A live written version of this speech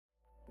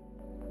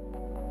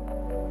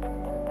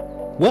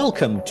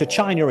Welcome to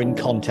China in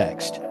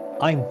Context.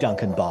 I'm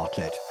Duncan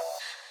Bartlett.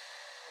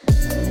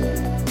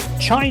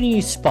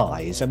 Chinese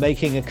spies are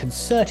making a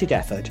concerted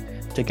effort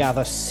to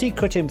gather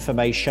secret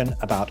information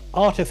about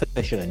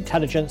artificial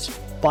intelligence,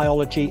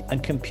 biology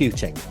and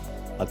computing,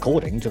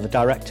 according to the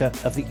director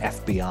of the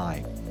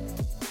FBI.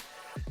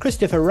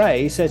 Christopher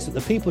Wray says that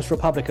the People's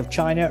Republic of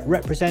China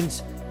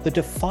represents the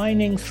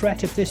defining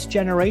threat of this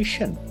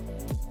generation.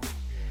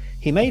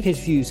 He made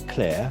his views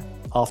clear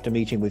after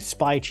meeting with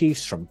spy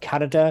chiefs from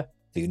Canada,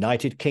 the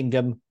United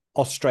Kingdom,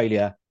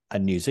 Australia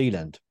and New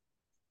Zealand.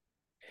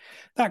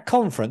 That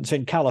conference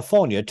in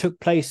California took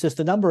place as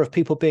the number of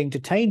people being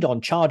detained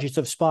on charges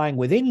of spying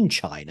within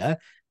China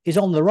is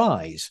on the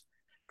rise,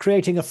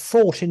 creating a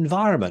fraught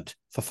environment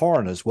for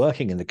foreigners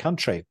working in the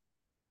country.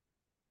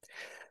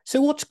 So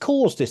what's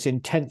caused this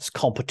intense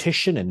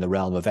competition in the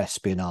realm of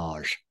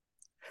espionage?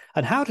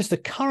 And how does the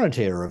current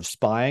era of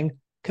spying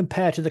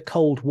compare to the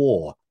Cold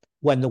War,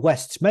 when the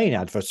West's main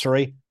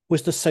adversary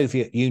was the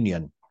Soviet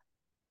Union?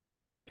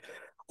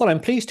 Well, I'm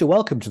pleased to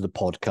welcome to the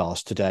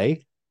podcast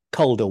today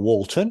Calder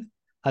Walton,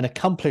 an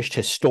accomplished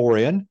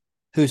historian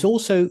who's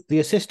also the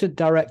assistant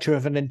director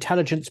of an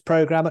intelligence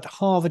program at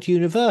Harvard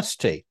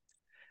University.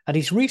 And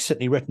he's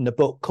recently written a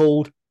book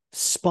called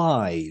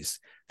Spies,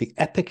 the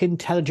Epic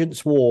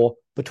Intelligence War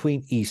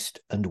between East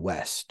and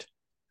West.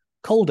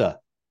 Calder,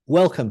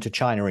 welcome to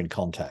China in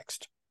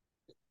Context.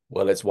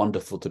 Well, it's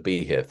wonderful to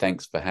be here.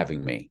 Thanks for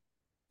having me.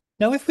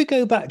 Now, if we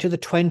go back to the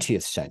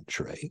 20th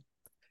century,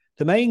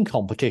 the main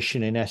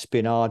competition in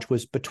espionage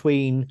was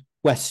between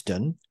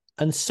Western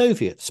and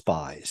Soviet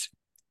spies.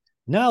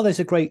 Now there's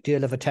a great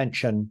deal of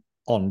attention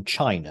on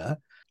China.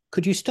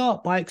 Could you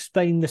start by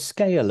explaining the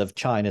scale of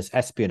China's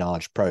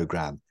espionage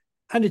program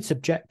and its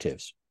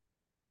objectives?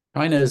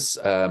 China's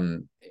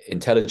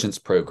intelligence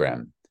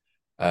program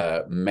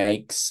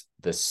makes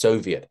the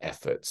Soviet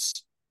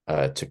efforts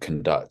to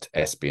conduct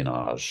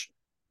espionage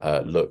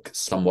look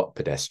somewhat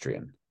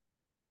pedestrian.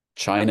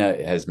 China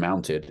has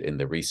mounted in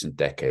the recent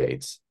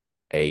decades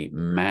a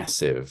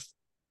massive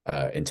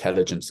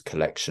intelligence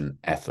collection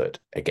effort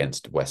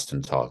against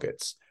Western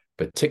targets,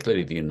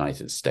 particularly the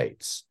United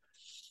States.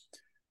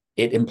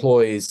 It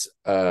employs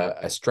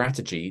a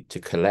strategy to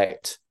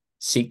collect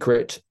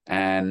secret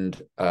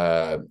and,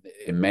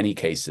 in many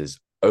cases,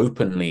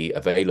 openly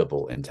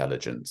available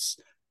intelligence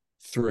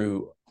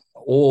through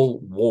all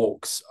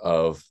walks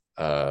of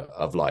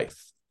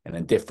life and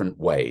in different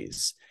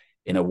ways,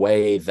 in a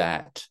way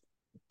that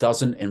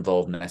doesn't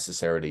involve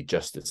necessarily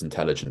just its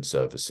intelligence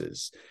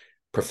services.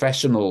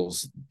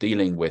 Professionals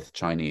dealing with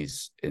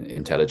Chinese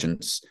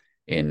intelligence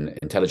in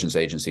intelligence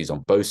agencies on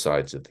both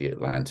sides of the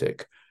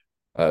Atlantic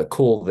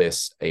call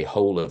this a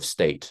whole of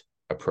state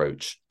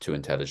approach to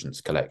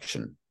intelligence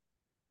collection.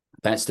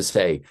 That's to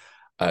say,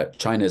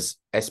 China's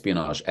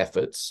espionage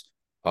efforts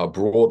are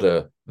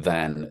broader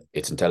than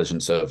its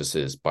intelligence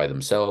services by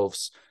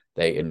themselves.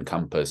 They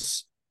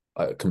encompass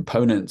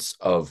components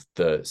of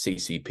the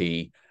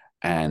CCP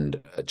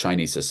and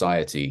Chinese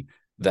society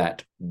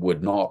that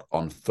would not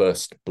on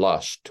first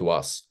blush to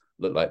us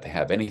look like they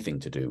have anything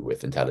to do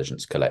with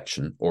intelligence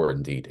collection or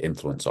indeed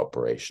influence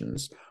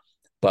operations.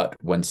 But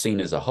when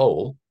seen as a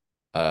whole,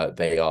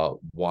 they are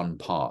one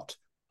part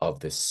of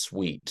this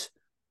suite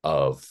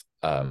of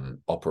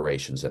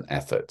operations and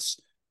efforts,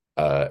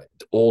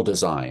 all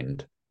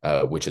designed,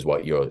 which is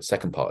what your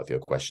second part of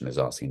your question is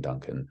asking,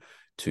 Duncan,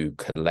 to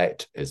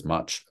collect as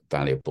much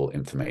valuable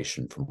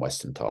information from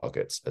Western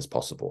targets as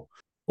possible.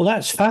 Well,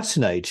 that's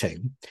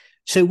fascinating.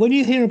 So when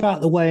you hear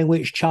about the way in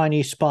which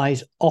Chinese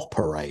spies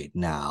operate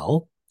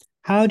now,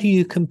 how do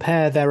you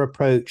compare their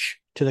approach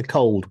to the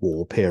Cold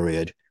War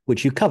period,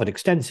 which you covered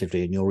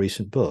extensively in your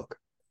recent book?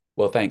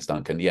 Well, thanks,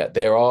 Duncan. Yeah,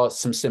 there are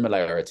some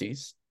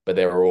similarities, but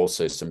there are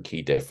also some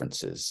key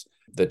differences.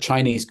 The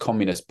Chinese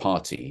Communist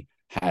Party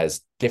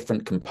has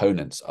different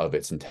components of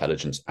its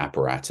intelligence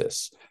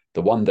apparatus.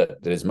 The one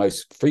that is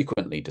most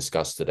frequently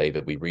discussed today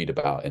that we read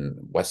about in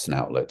Western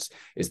outlets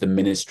is the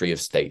Ministry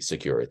of State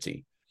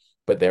Security.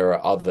 But there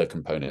are other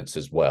components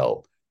as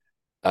well.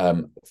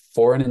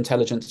 Foreign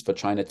intelligence for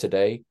China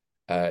today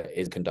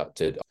is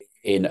conducted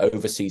in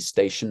overseas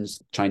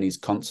stations, Chinese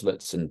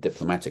consulates and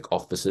diplomatic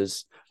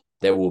offices.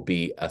 There will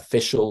be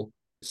official,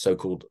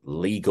 so-called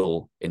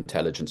legal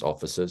intelligence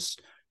officers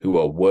who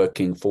are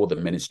working for the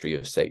Ministry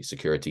of State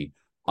Security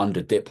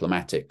under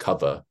diplomatic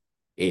cover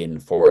in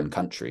foreign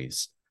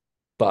countries.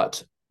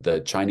 But the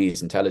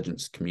Chinese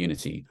intelligence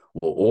community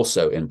will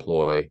also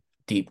employ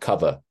deep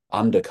cover,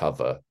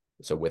 undercover,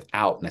 so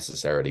without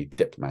necessarily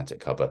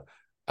diplomatic cover,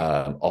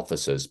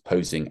 officers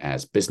posing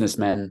as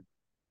businessmen,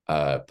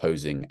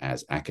 posing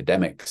as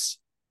academics,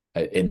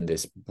 in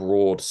this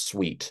broad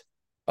suite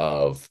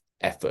of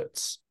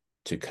efforts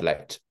to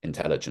collect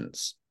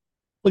intelligence.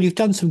 Well, you've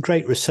done some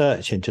great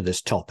research into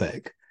this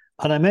topic.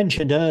 And I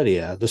mentioned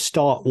earlier the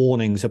stark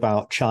warnings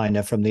about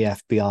China from the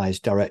FBI's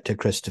director,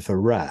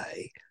 Christopher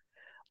Wray.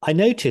 I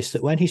noticed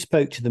that when he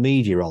spoke to the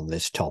media on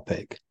this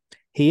topic,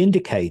 he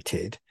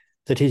indicated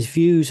that his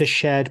views are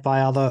shared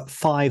by other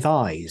Five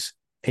Eyes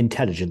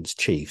intelligence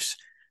chiefs.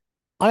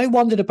 I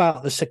wondered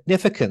about the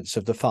significance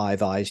of the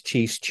Five Eyes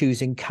chiefs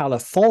choosing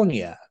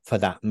California for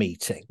that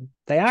meeting.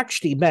 They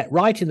actually met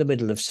right in the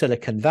middle of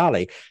Silicon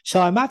Valley, so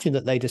I imagine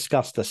that they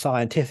discussed the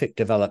scientific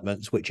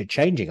developments which are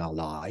changing our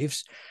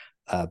lives,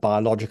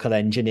 biological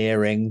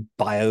engineering,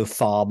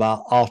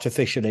 biopharma,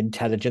 artificial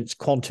intelligence,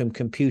 quantum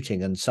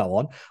computing, and so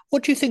on.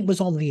 What do you think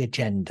was on the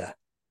agenda?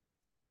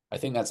 I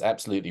think that's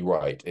absolutely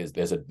right.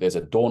 There's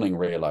a dawning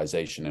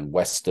realization in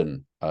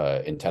Western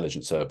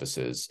intelligence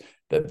services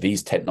that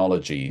these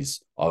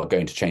technologies are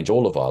going to change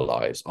all of our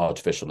lives: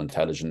 artificial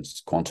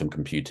intelligence, quantum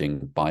computing,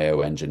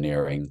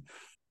 bioengineering.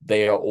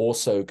 They are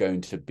also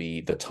going to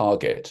be the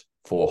target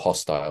for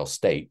hostile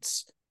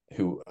states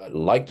who,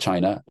 like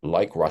China,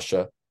 like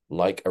Russia,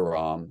 like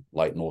Iran,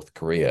 like North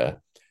Korea,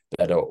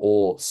 that are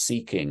all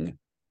seeking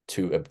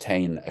to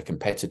obtain a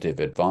competitive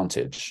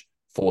advantage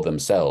for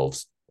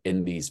themselves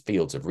in these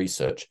fields of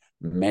research,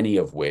 many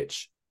of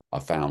which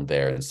are found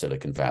there in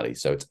Silicon Valley.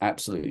 So it's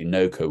absolutely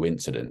no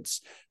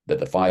coincidence that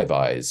the Five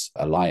Eyes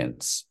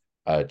Alliance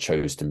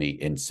chose to meet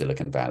in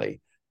Silicon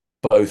Valley,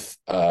 both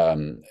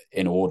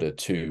in order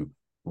to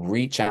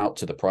reach out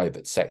to the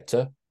private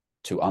sector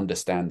to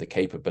understand the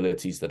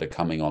capabilities that are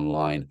coming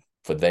online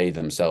for they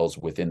themselves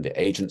within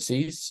the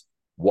agencies.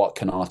 What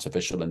can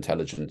artificial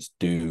intelligence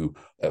do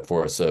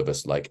for a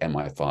service like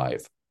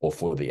MI5 or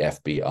for the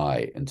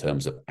FBI in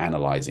terms of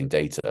analyzing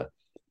data,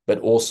 but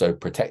also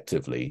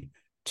protectively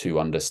to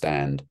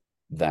understand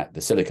that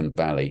the Silicon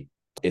Valley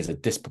is a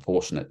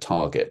disproportionate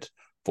target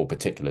for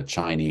particular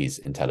Chinese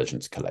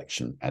intelligence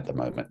collection at the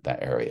moment,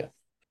 that area.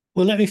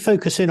 Well, let me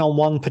focus in on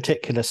one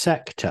particular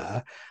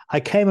sector. I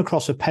came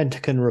across a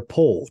Pentagon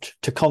report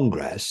to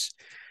Congress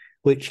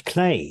which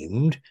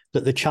claimed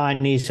that the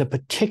Chinese are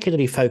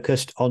particularly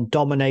focused on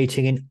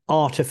dominating in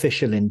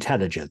artificial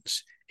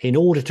intelligence in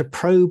order to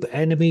probe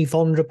enemy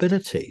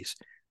vulnerabilities.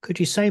 Could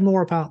you say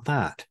more about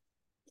that?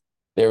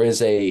 There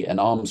is an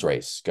arms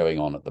race going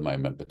on at the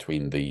moment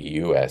between the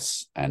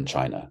US and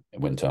China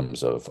in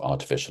terms of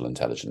artificial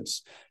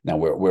intelligence. Now,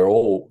 we're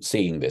all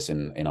seeing this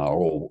in our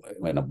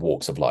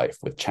walks of life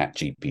with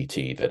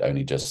ChatGPT that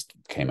only just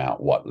came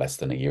out, less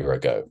than a year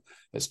ago.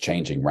 That's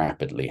changing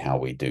rapidly how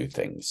we do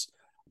things.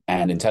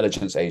 And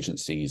intelligence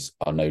agencies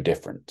are no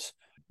different.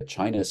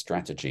 China's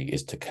strategy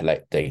is to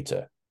collect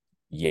data.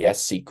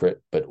 Yes,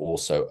 secret, but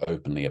also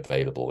openly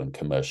available and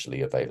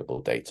commercially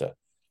available data.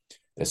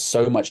 There's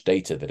so much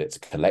data that it's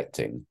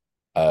collecting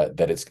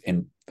that it's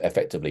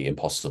effectively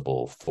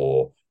impossible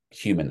for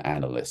human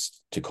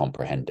analysts to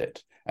comprehend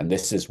it. And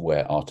this is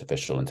where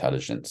artificial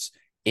intelligence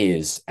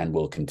is and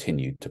will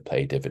continue to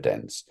pay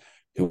dividends.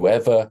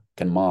 Whoever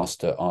can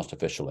master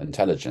artificial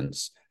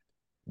intelligence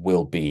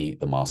will be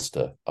the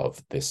master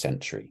of this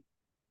century.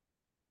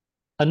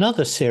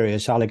 Another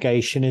serious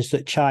allegation is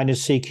that China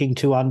is seeking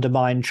to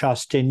undermine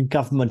trust in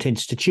government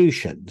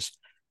institutions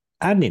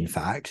and, in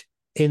fact,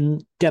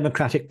 in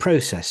democratic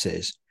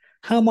processes.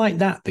 How might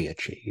that be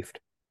achieved?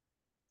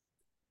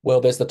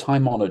 Well, there's the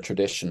time-honored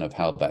tradition of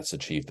how that's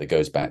achieved that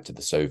goes back to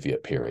the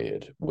Soviet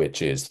period,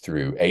 which is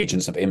through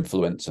agents of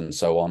influence and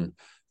so on,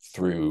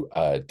 through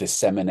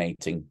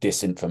disseminating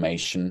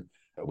disinformation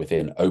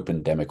within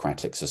open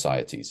democratic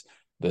societies.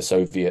 The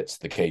Soviets,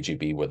 the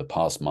KGB, were the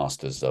past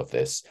masters of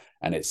this,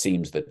 and it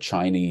seems that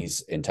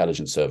Chinese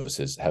intelligence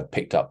services have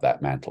picked up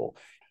that mantle.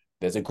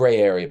 There's a gray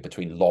area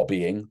between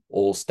lobbying.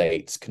 All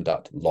states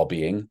conduct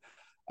lobbying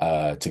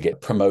to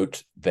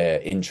promote their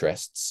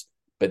interests,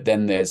 but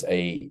then there's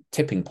a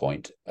tipping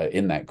point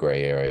in that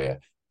gray area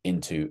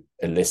into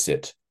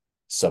illicit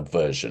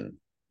subversion,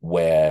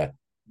 where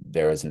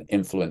there is an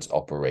influence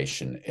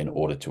operation in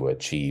order to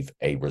achieve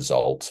a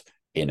result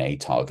in a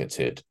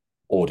targeted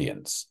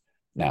audience.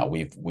 Now,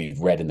 we've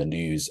read in the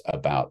news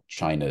about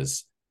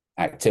China's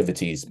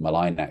activities,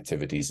 malign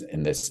activities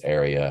in this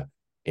area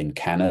in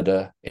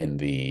Canada, in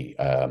the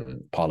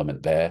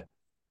parliament there.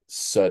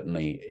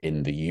 Certainly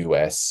in the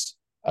US,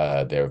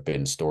 there have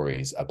been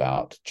stories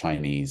about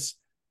Chinese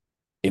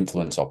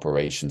influence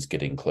operations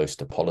getting close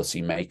to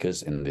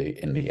policymakers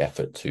in the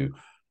effort to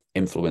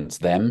influence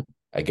them.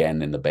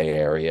 Again, in the Bay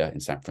Area, in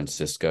San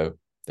Francisco,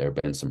 there have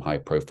been some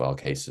high-profile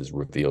cases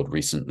revealed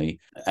recently.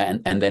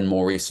 And then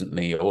more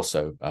recently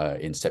also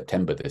in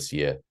September this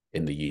year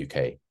in the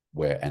UK,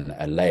 where an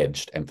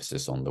alleged,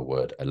 emphasis on the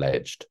word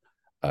alleged,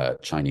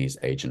 Chinese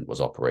agent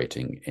was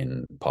operating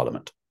in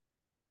Parliament.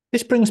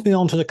 This brings me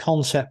on to the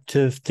concept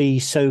of the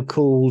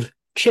so-called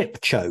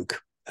chip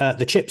choke.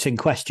 The chips in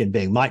question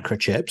being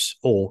microchips,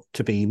 or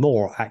to be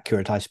more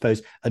accurate, I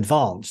suppose,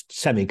 advanced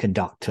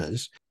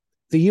semiconductors.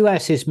 The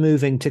US is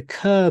moving to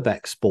curb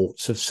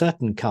exports of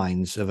certain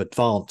kinds of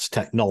advanced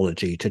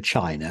technology to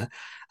China,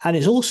 and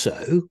is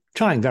also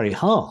trying very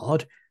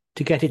hard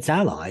to get its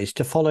allies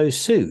to follow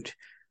suit.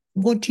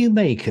 What do you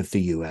make of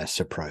the US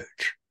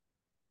approach?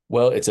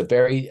 Well, it's a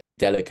very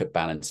delicate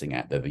balancing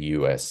act that the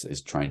US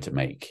is trying to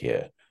make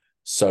here.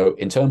 So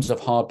in terms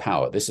of hard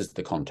power, this is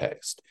the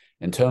context.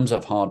 In terms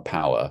of hard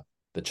power,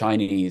 the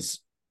Chinese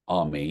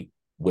army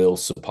will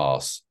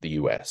surpass the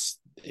US.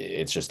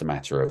 It's just a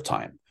matter of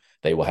time.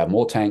 They will have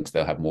more tanks,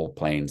 they'll have more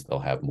planes, they'll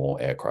have more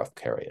aircraft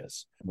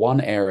carriers.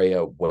 One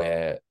area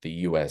where the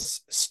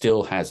US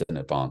still has an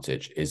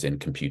advantage is in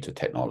computer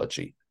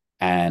technology,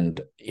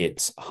 and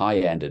its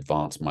high-end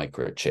advanced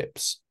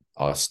microchips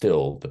are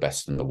still the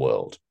best in the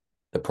world.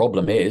 The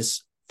problem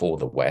is, for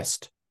the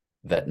West,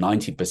 that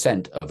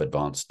 90% of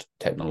advanced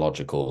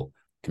technological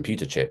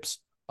computer chips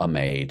are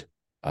made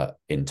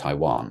in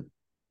Taiwan.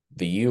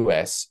 The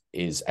US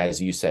is,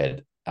 as you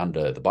said,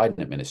 under the Biden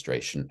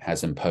administration,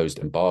 has imposed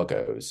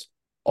embargoes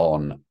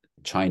on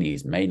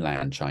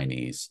mainland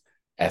Chinese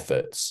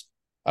efforts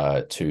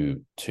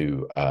to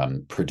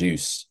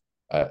produce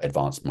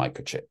advanced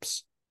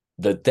microchips.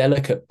 The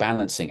delicate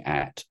balancing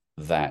act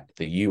that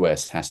the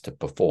US has to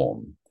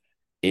perform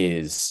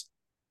is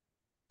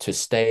to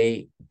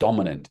stay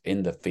dominant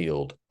in the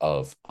field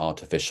of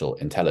artificial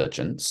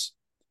intelligence.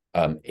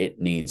 It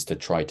needs to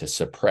try to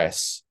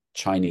suppress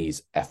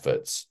Chinese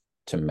efforts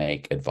to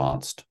make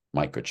advanced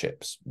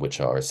microchips, which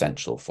are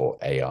essential for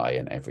AI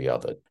and every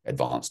other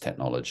advanced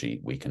technology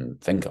we can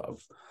think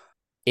of.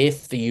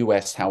 If the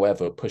US,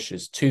 however,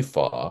 pushes too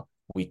far,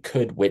 we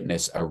could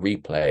witness a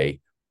replay,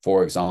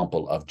 for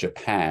example, of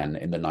Japan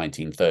in the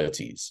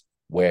 1930s,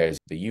 where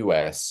the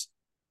US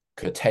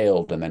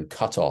curtailed and then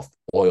cut off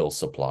oil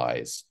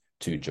supplies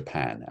to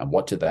Japan. And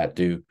what did that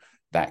do?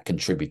 That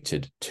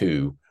contributed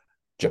to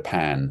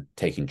Japan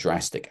taking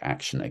drastic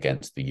action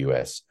against the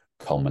US,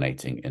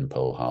 culminating in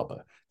Pearl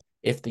Harbor.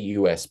 If the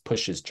US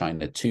pushes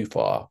China too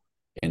far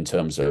in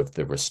terms of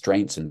the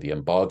restraints and the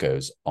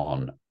embargoes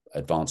on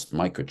advanced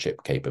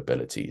microchip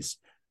capabilities,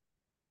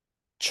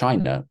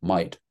 China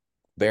might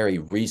very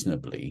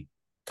reasonably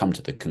come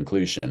to the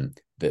conclusion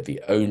that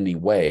the only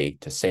way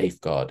to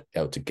safeguard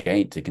or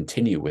to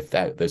continue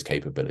without those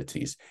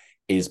capabilities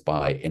is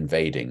by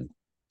invading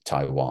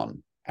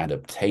Taiwan and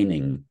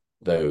obtaining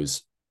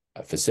those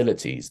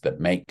facilities that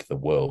make the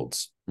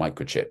world's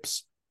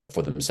microchips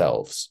for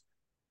themselves.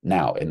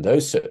 Now, in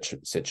those such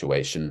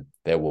situation,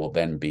 there will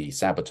then be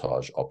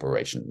sabotage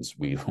operations,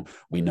 we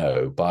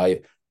know,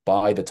 by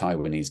the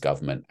Taiwanese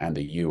government and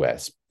the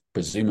US,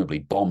 presumably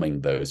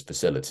bombing those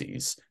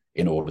facilities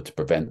in order to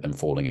prevent them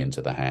falling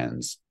into the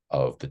hands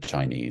of the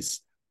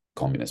Chinese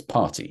Communist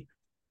Party.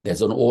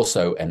 There's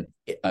also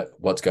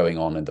what's going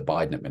on in the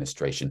Biden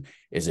administration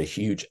is a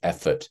huge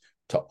effort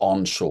to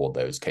onshore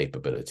those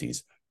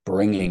capabilities,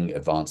 bringing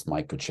advanced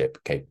microchip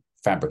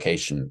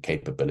fabrication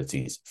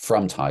capabilities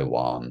from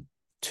Taiwan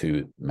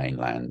to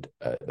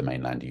the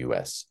mainland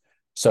US.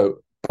 So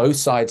both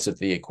sides of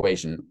the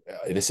equation,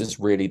 this is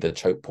really the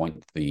choke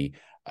point, the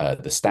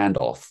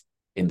standoff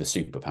in the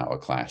superpower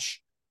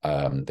clash.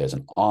 There's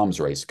an arms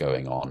race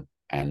going on,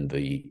 and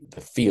the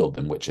field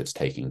in which it's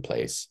taking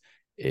place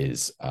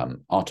is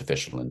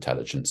artificial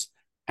intelligence,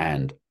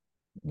 and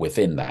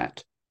within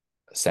that,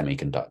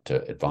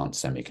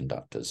 advanced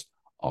semiconductors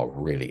are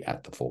really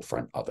at the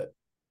forefront of it.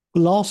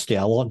 Lastly,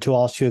 I want to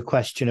ask you a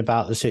question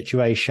about the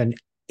situation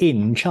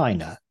in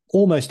China.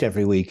 Almost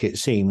every week, it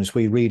seems,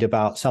 we read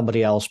about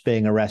somebody else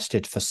being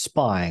arrested for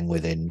spying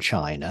within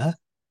China.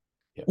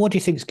 Yep. What do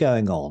you think's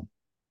going on?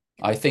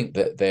 I think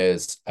that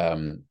there's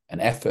an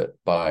effort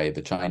by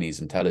the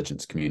Chinese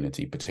intelligence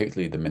community,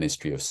 particularly the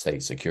Ministry of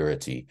State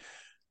Security,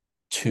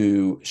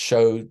 to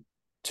show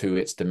to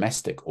its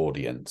domestic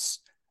audience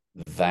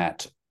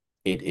that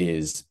it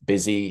is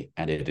busy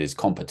and it is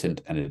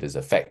competent and it is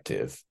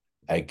effective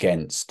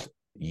against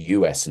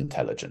US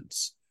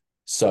intelligence.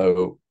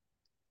 So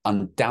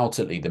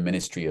undoubtedly, the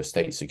Ministry of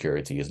State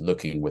Security is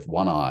looking with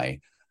one eye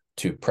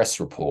to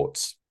press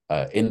reports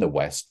in the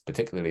West,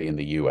 particularly in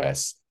the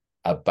US,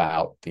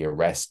 about the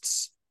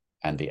arrests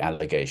and the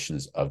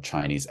allegations of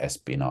Chinese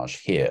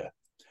espionage here.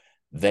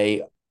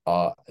 They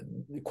are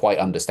quite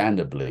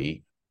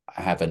understandably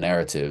have a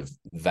narrative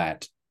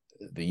that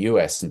the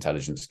US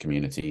intelligence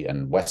community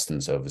and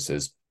Western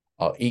services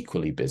are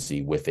equally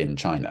busy within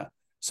China.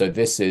 So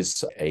this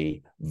is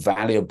a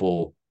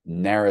valuable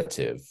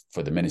narrative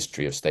for the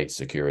Ministry of State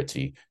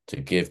Security to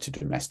give to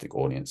domestic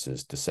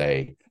audiences, to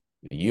say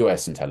the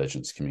US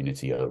intelligence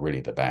community are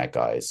really the bad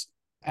guys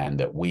and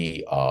that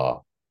we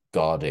are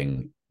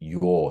guarding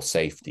your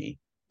safety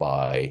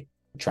by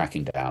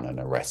tracking down and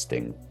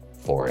arresting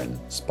foreign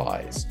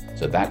spies.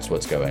 So that's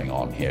what's going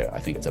on here. I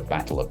think it's a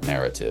battle of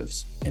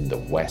narratives in the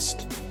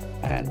West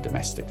and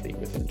domestically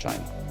within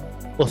China.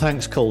 Well,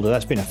 thanks, Calder.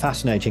 That's been a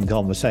fascinating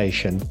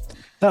conversation.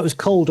 That was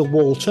Calder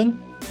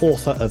Walton,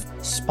 author of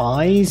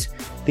Spies,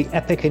 the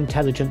epic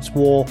intelligence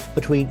war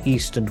between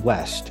East and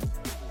West,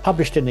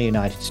 published in the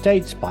United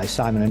States by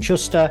Simon &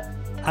 Schuster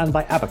and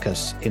by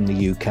Abacus in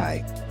the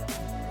UK.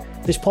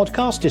 This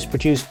podcast is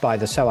produced by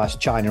the SOAS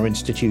China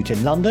Institute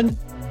in London,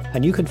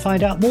 and you can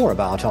find out more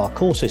about our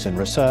courses and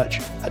research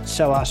at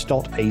soas.ac.uk.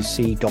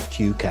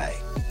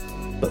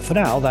 But for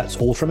now, that's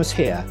all from us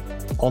here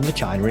on the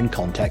China in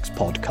Context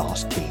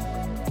podcast team.